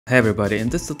Hey everybody, in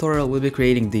this tutorial we'll be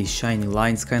creating the shiny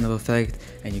lines kind of effect,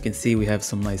 and you can see we have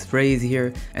some nice rays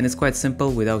here, and it's quite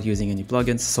simple without using any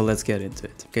plugins, so let's get into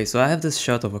it. Okay, so I have this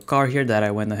shot of a car here that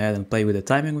I went ahead and played with the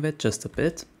timing of it just a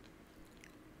bit.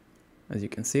 As you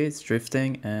can see, it's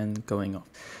drifting and going off.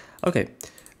 Okay,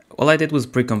 all I did was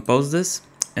pre-compose this,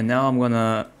 and now I'm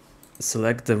gonna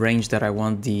select the range that I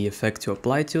want the effect to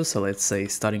apply to. So let's say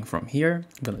starting from here,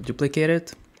 I'm gonna duplicate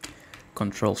it,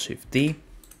 Ctrl-Shift-D,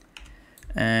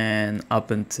 and up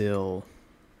until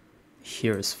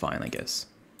here is fine, I guess.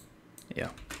 Yeah.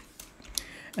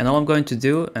 And all I'm going to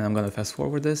do, and I'm going to fast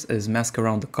forward this, is mask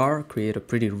around the car, create a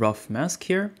pretty rough mask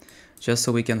here, just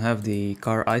so we can have the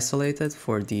car isolated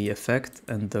for the effect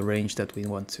and the range that we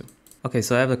want to. Okay,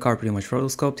 so I have the car pretty much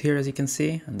rotoscoped here, as you can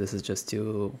see, and this is just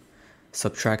to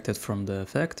subtract it from the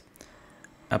effect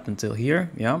up until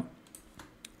here. Yeah.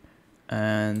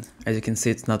 And as you can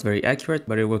see, it's not very accurate,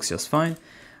 but it works just fine.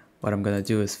 What I'm gonna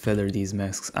do is feather these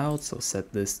masks out, so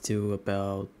set this to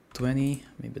about 20,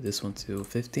 maybe this one to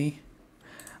 50.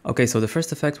 Okay, so the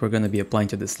first effect we're gonna be applying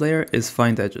to this layer is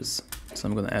Find Edges. So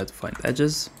I'm gonna add Find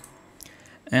Edges,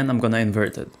 and I'm gonna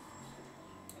invert it.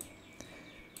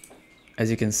 As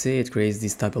you can see, it creates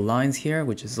these type of lines here,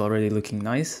 which is already looking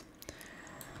nice.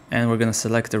 And we're gonna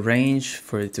select a range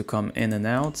for it to come in and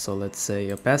out, so let's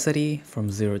say opacity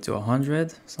from 0 to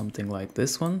 100, something like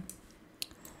this one.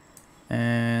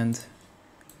 And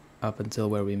up until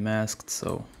where we masked,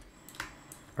 so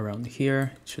around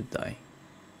here it should die.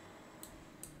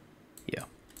 Yeah,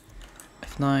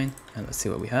 F9, and let's see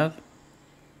what we have.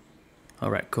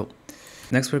 Alright, cool.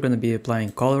 Next we're going to be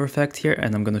applying color effect here,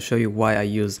 and I'm going to show you why I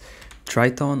use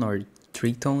tritone or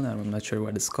tritone, I'm not sure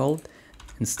what it's called,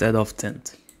 instead of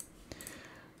tint.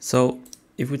 So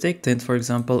if we take tint for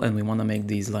example and we want to make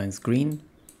these lines green,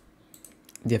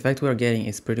 the effect we're getting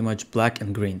is pretty much black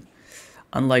and green.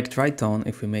 Unlike tritone,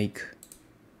 if we make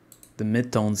the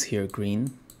midtones here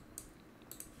green,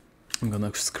 I'm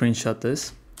gonna screenshot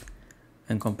this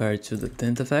and compare it to the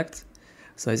tint effect.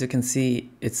 So as you can see,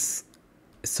 it's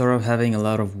sort of having a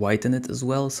lot of white in it as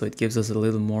well, so it gives us a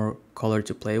little more color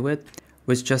to play with,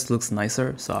 which just looks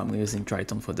nicer, so I'm using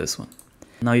tritone for this one.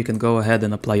 Now you can go ahead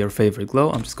and apply your favorite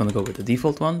glow. I'm just gonna go with the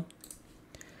default one.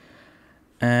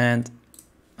 And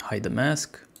hide the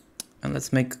mask. And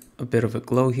let's make a bit of a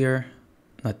glow here.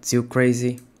 Not too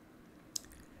crazy,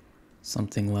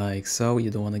 something like so.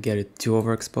 You don't want to get it too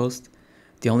overexposed.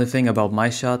 The only thing about my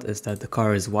shot is that the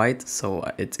car is white, so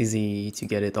it's easy to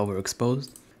get it overexposed.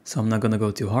 So I'm not going to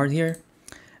go too hard here.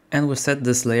 And we'll set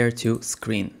this layer to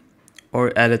screen,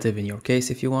 or additive in your case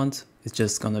if you want. It's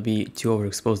just going to be too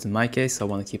overexposed in my case, so I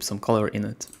want to keep some color in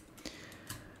it.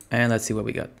 And let's see what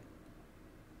we got.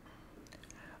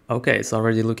 Okay, it's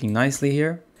already looking nicely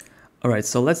here. Alright,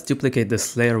 so let's duplicate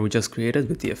this layer we just created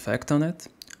with the effect on it.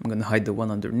 I'm going to hide the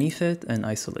one underneath it and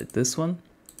isolate this one.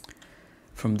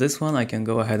 From this one I can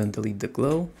go ahead and delete the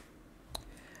glow.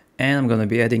 And I'm going to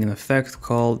be adding an effect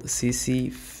called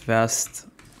CC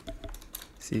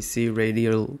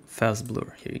Radial Fast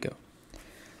Blur. Here you go.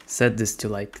 Set this to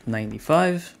like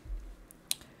 95.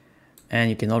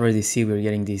 And you can already see we're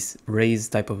getting these rays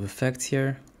type of effects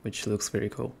here, which looks very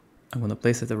cool. I'm going to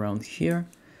place it around here.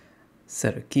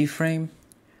 Set a keyframe,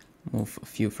 move a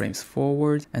few frames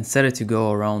forward, and set it to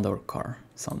go around our car,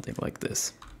 something like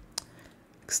this.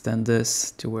 Extend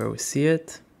this to where we see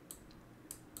it.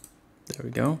 There we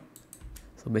go.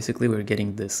 So basically we're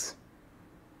getting this.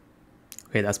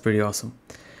 Okay, that's pretty awesome.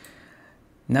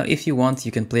 Now if you want,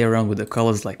 you can play around with the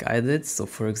colors like I did. So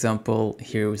for example,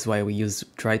 here is why we use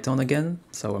tritone again.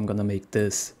 So I'm gonna make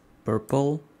this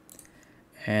purple,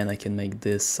 and I can make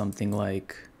this something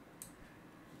like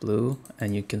blue,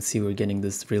 and you can see we're getting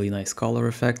this really nice color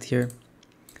effect here.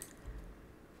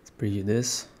 Let's preview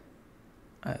this.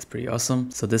 That's pretty awesome.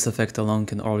 So this effect alone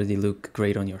can already look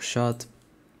great on your shot.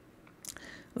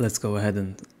 Let's go ahead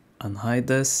and unhide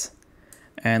this,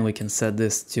 and we can set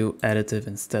this to additive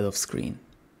instead of screen.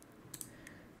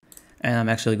 And I'm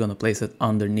actually going to place it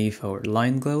underneath our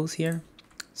line glows here,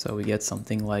 so we get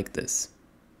something like this.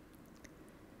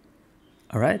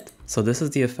 Alright, so this is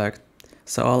the effect.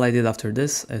 So all I did after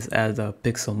this is add a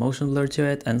pixel motion blur to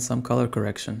it and some color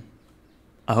correction.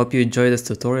 I hope you enjoyed this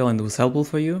tutorial and it was helpful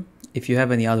for you. If you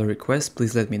have any other requests,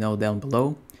 please let me know down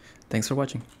below. Thanks for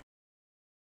watching.